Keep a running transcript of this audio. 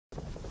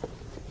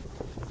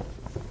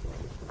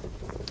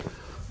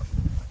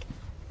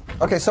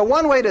Okay, so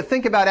one way to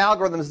think about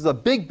algorithms is a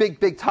big, big,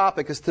 big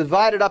topic is to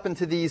divide it up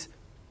into these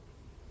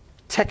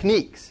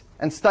techniques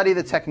and study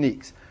the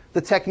techniques.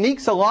 The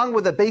techniques, along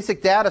with the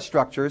basic data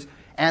structures,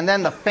 and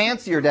then the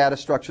fancier data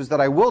structures that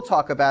I will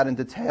talk about in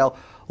detail,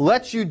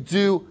 let you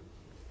do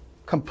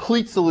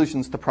complete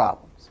solutions to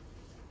problems.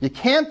 You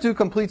can't do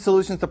complete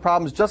solutions to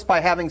problems just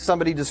by having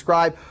somebody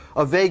describe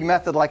a vague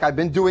method like I've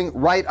been doing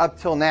right up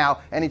till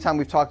now anytime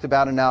we've talked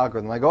about an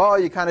algorithm. Like, oh,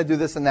 you kind of do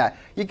this and that.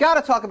 You've got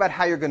to talk about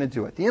how you're going to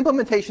do it. The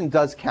implementation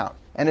does count,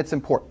 and it's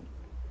important.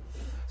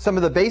 Some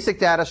of the basic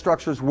data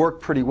structures work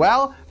pretty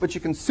well, but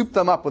you can soup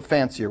them up with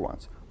fancier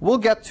ones. We'll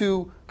get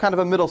to kind of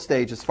a middle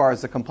stage as far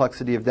as the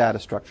complexity of data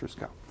structures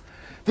go.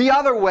 The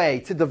other way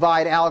to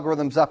divide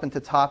algorithms up into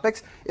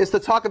topics is to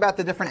talk about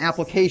the different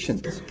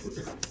applications.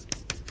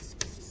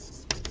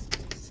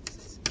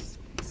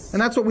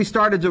 And that's what we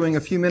started doing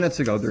a few minutes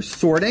ago. There's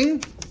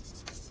sorting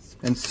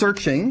and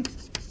searching.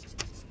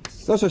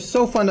 Those are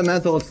so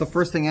fundamental, it's the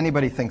first thing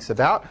anybody thinks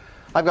about.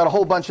 I've got a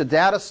whole bunch of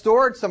data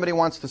stored. Somebody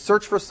wants to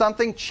search for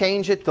something,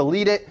 change it,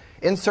 delete it,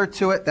 insert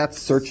to it.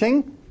 That's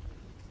searching.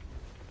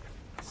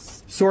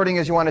 Sorting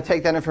is you want to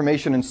take that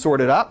information and sort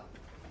it up.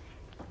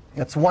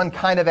 That's one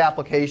kind of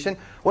application.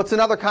 What's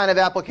another kind of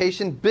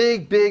application?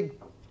 Big, big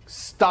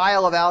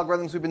style of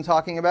algorithms we've been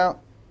talking about.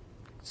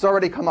 It's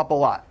already come up a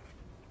lot.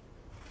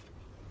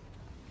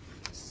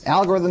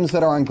 Algorithms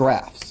that are on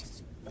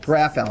graphs.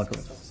 Graph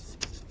algorithms.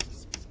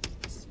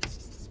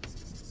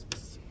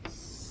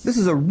 This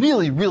is a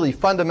really, really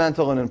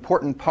fundamental and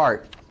important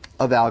part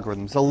of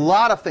algorithms. A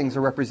lot of things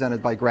are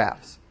represented by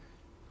graphs.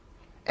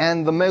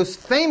 And the most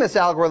famous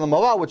algorithm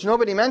of all, which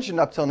nobody mentioned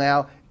up till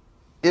now,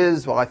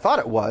 is, well, I thought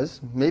it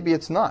was. Maybe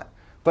it's not.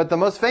 But the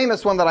most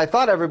famous one that I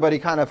thought everybody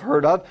kind of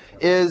heard of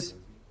is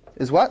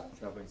what?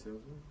 Traveling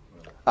salesman?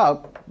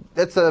 Oh,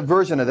 it's a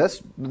version of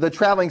this, the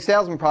traveling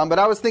salesman problem. But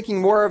I was thinking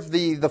more of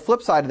the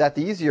flip side of that,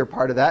 the easier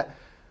part of that,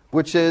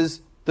 which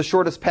is the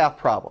shortest path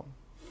problem.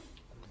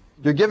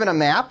 You're given a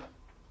map.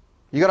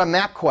 You got a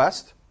map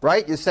quest,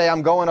 right? You say,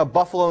 I'm going to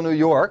Buffalo, New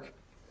York.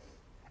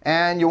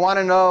 And you want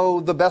to know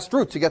the best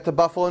route to get to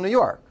Buffalo, New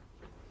York.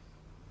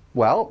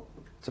 Well,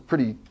 it's a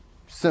pretty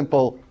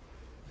simple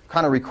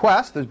kind of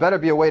request. There's better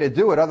be a way to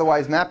do it.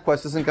 Otherwise,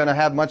 MapQuest isn't going to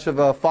have much of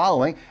a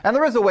following. And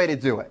there is a way to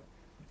do it.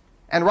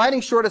 And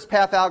writing shortest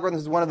path algorithms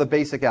is one of the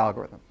basic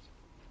algorithms.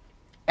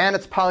 And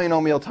it's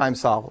polynomial time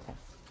solvable.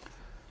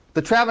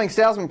 The traveling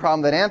salesman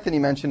problem that Anthony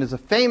mentioned is a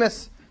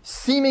famous,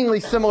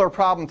 seemingly similar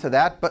problem to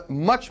that, but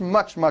much,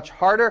 much, much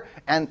harder,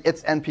 and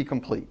it's NP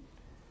complete.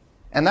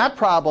 And that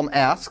problem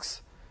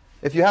asks,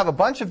 if you have a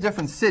bunch of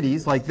different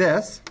cities like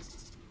this,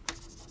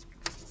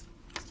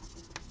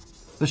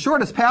 the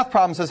shortest path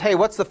problem says, hey,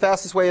 what's the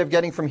fastest way of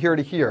getting from here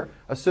to here?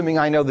 Assuming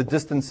I know the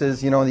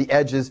distances, and the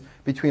edges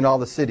between all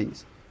the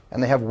cities.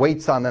 And they have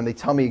weights on them. They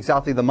tell me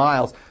exactly the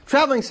miles.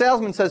 Traveling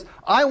salesman says,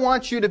 I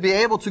want you to be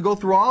able to go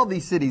through all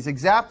these cities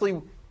exactly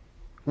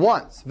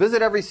once.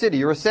 Visit every city.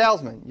 You're a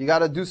salesman. You got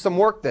to do some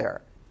work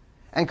there.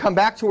 And come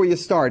back to where you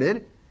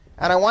started.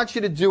 And I want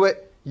you to do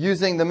it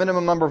using the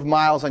minimum number of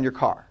miles on your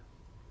car.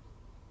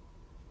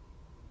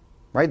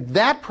 Right?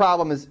 That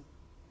problem is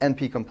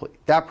NP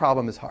complete. That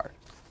problem is hard.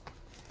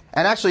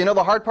 And actually,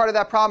 the hard part of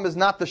that problem is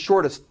not the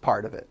shortest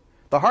part of it.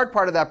 The hard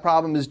part of that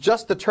problem is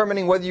just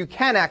determining whether you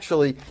can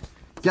actually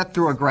get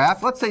through a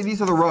graph. Let's say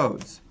these are the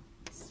roads.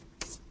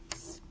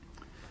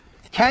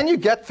 Can you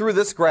get through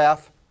this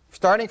graph,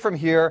 starting from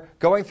here,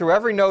 going through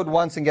every node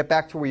once, and get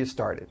back to where you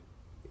started?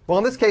 Well,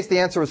 in this case, the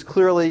answer is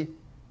clearly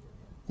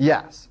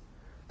yes.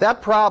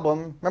 That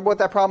problem, remember what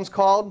that problem's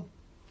called?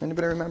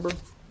 Anybody remember?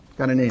 It's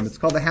got a name. It's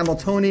called the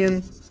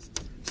Hamiltonian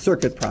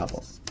circuit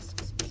problem.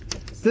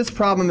 This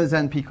problem is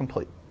NP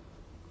complete.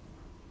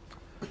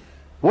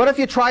 What if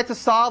you tried to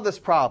solve this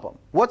problem?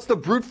 What's the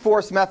brute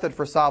force method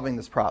for solving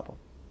this problem?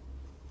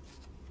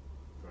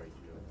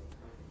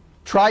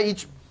 Try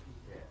each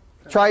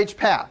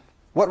path.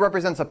 What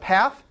represents a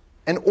path?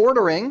 An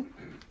ordering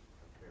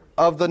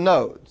of the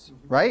nodes,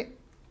 right?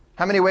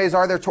 How many ways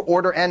are there to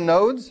order n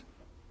nodes?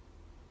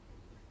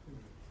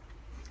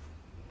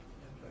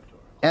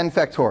 N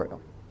factorial.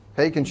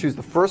 Okay, you can choose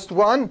the first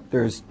one.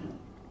 There's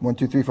 1,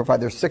 2, 3, 4, 5.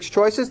 There's 6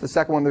 choices. The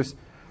second one, there's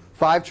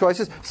 5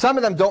 choices. Some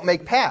of them don't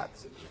make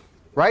paths,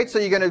 right? So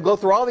you're going to go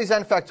through all these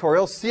n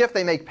factorials, see if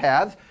they make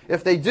paths.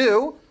 If they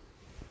do,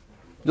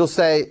 you'll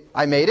say,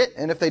 I made it.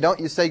 And if they don't,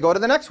 you say, go to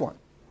the next one.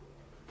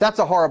 That's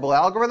a horrible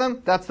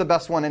algorithm. That's the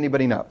best one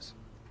anybody knows.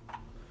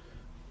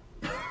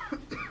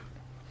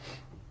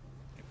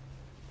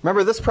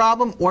 Remember this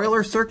problem,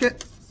 Euler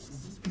circuit?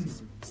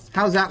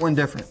 How's that one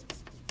different?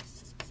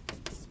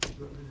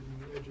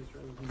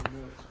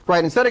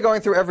 Right, instead of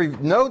going through every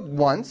node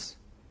once,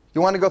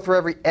 you want to go through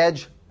every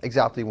edge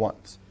exactly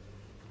once.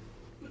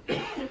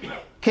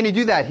 Can you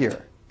do that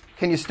here?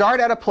 Can you start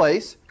at a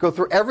place, go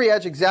through every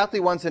edge exactly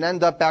once, and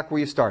end up back where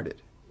you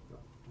started?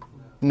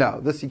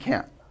 No, this you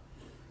can't.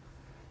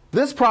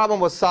 This problem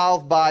was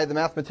solved by the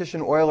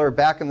mathematician Euler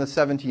back in the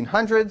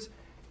 1700s,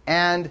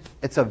 and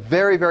it's a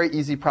very, very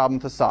easy problem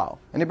to solve.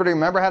 Anybody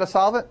remember how to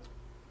solve it?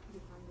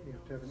 You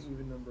have to have an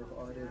even number of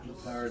odd edges.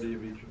 Parity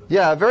of each of them.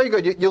 Yeah, very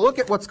good. You look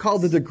at what's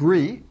called the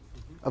degree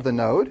of the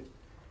node,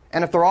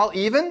 and if they're all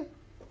even,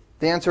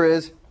 the answer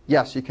is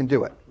yes, you can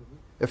do it.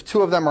 If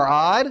two of them are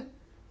odd,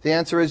 the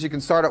answer is you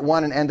can start at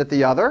one and end at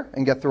the other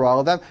and get through all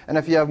of them. And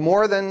if you have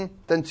more than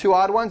two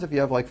odd ones, if you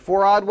have like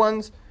 4 odd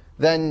ones,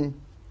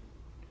 then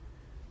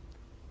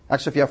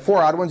actually if you have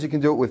 4 odd ones, you can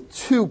do it with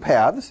 2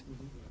 paths.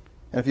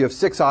 And if you have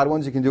 6 odd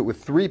ones, you can do it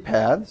with 3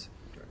 paths.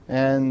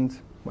 And,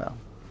 well,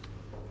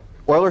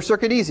 Euler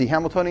circuit easy,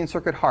 Hamiltonian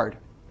circuit hard.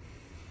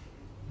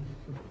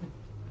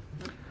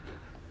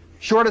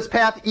 Shortest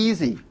path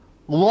easy.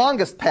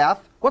 Longest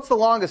path, what's the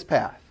longest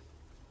path?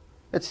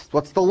 It's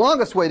what's the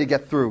longest way to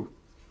get through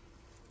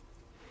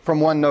from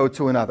one node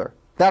to another.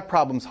 That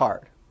problem's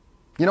hard.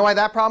 You know why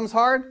that problem's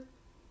hard?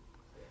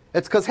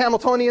 It's because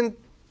Hamiltonian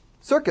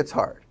circuit's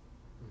hard.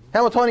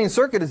 Hamiltonian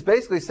circuit is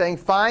basically saying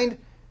find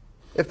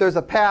if there's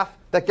a path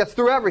that gets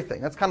through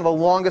everything. That's kind of the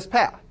longest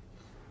path.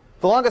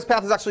 The longest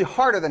path is actually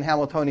harder than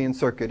Hamiltonian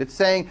circuit. It's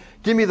saying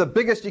give me the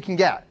biggest you can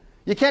get.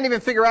 You can't even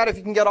figure out if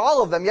you can get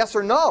all of them, yes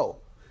or no,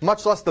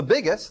 much less the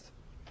biggest.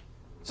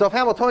 So if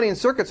Hamiltonian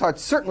circuit's hard,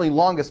 certainly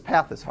longest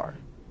path is hard.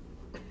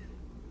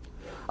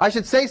 I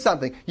should say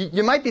something.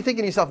 You might be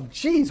thinking to yourself,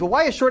 geez, well,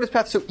 why is shortest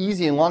path so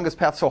easy and longest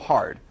path so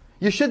hard?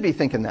 You should be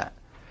thinking that.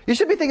 You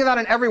should be thinking that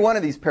in every one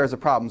of these pairs of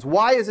problems.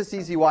 Why is this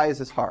easy? Why is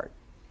this hard?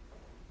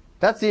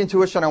 That's the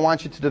intuition I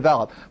want you to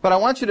develop. But I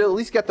want you to at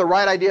least get the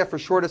right idea for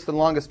shortest and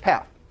longest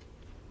path.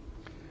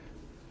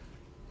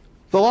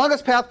 The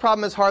longest path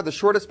problem is hard. The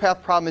shortest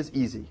path problem is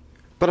easy.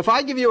 But if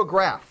I give you a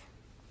graph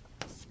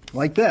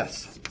like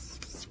this,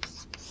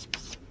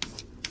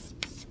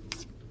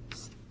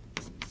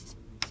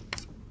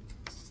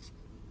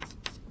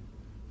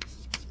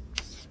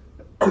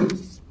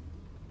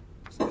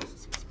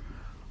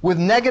 with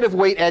negative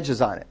weight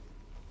edges on it.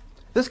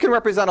 This can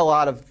represent a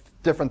lot of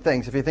different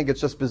things. If you think it's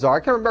just bizarre,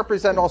 it can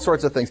represent all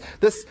sorts of things.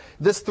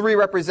 This 3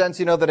 represents,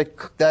 you know,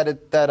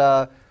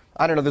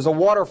 I don't know, there's a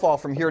waterfall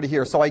from here to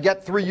here. So I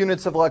get 3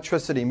 units of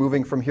electricity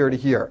moving from here to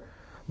here.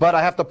 But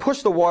I have to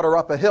push the water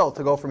up a hill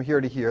to go from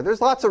here to here.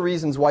 There's lots of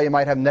reasons why you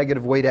might have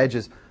negative weight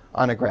edges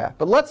on a graph.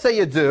 But let's say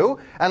you do,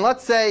 and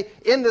let's say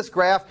in this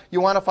graph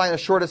you want to find the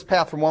shortest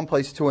path from one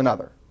place to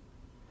another.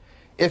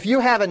 If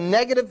you have a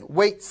negative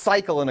weight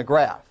cycle in a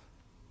graph,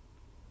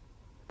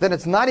 then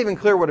it's not even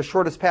clear what a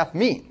shortest path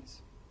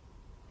means.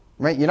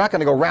 Right? You're not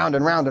going to go round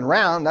and round and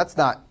round. That's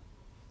not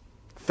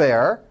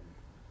fair.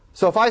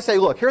 So if I say,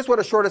 look, here's what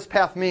a shortest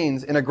path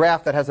means in a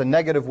graph that has a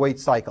negative weight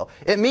cycle.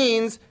 It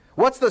means,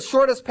 what's the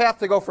shortest path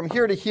to go from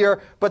here to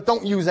here, but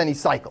don't use any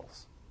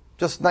cycles.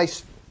 Just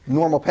nice,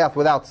 normal path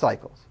without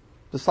cycles.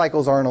 The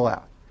cycles aren't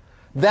allowed.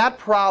 That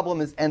problem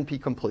is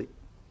NP complete.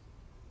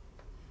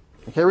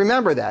 Okay,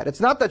 remember that. It's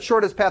not that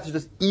shortest path is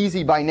just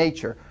easy by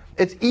nature.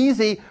 It's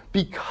easy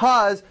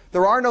because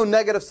there are no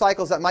negative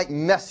cycles that might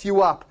mess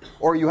you up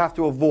or you have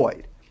to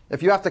avoid.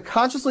 If you have to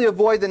consciously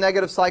avoid the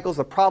negative cycles,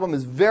 the problem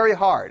is very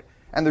hard,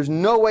 and there's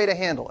no way to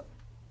handle it.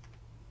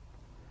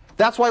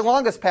 That's why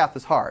longest path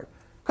is hard.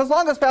 Because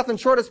longest path and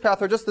shortest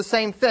path are just the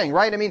same thing,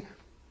 right? I mean,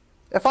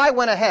 if I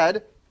went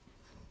ahead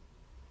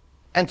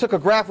and took a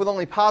graph with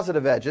only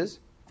positive edges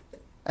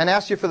and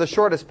asked you for the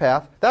shortest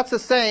path, that's the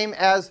same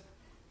as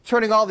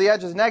turning all the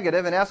edges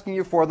negative and asking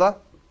you for the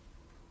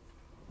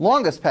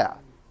longest path.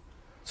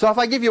 So if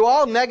I give you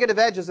all negative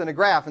edges in a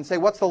graph and say,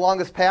 what's the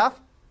longest path?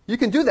 You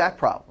can do that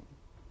problem.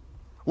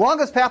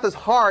 Longest path is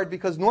hard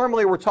because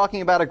normally we're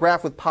talking about a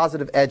graph with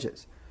positive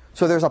edges.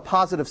 So there's a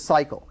positive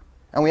cycle.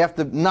 And we have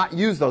to not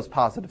use those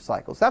positive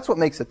cycles. That's what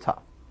makes it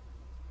tough.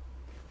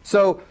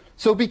 So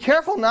be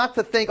careful not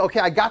to think,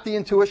 okay, I got the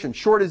intuition.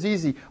 Short is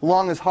easy,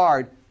 long is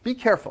hard. Be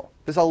careful.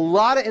 There's a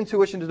lot of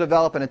intuition to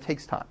develop, and it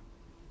takes time.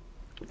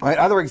 All right,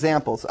 other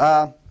examples.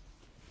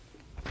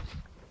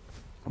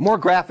 More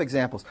graph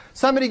examples.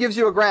 Somebody gives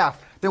you a graph.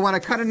 They want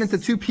to cut it into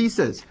 2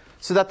 pieces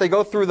so that they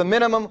go through the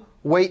minimum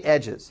weight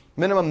edges,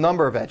 minimum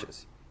number of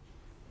edges.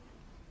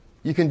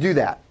 You can do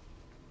that.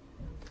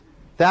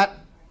 That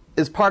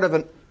is part of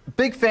a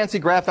big fancy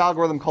graph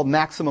algorithm called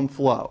maximum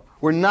flow.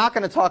 We're not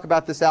going to talk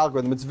about this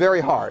algorithm. It's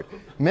very hard.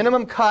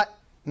 Minimum cut,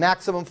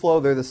 maximum flow,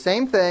 they're the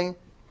same thing,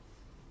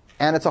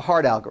 and it's a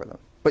hard algorithm.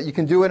 But you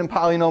can do it in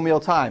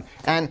polynomial time.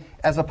 And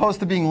as opposed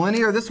to being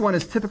linear, this one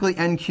is typically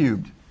n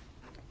cubed.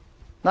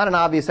 Not an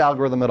obvious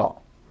algorithm at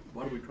all.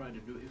 What are we trying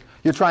to do here?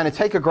 You're trying to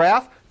take a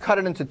graph, cut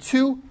it into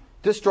 2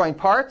 disjoint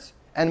parts,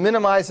 and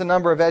minimize the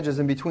number of edges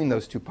in between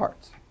those 2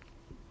 parts.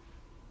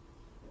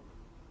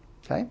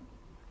 Okay?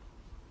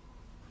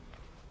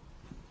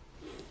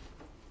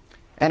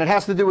 And it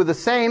has to do with the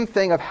same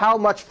thing of how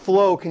much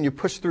flow can you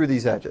push through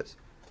these edges.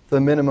 The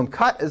minimum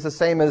cut is the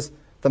same as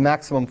the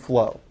maximum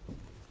flow.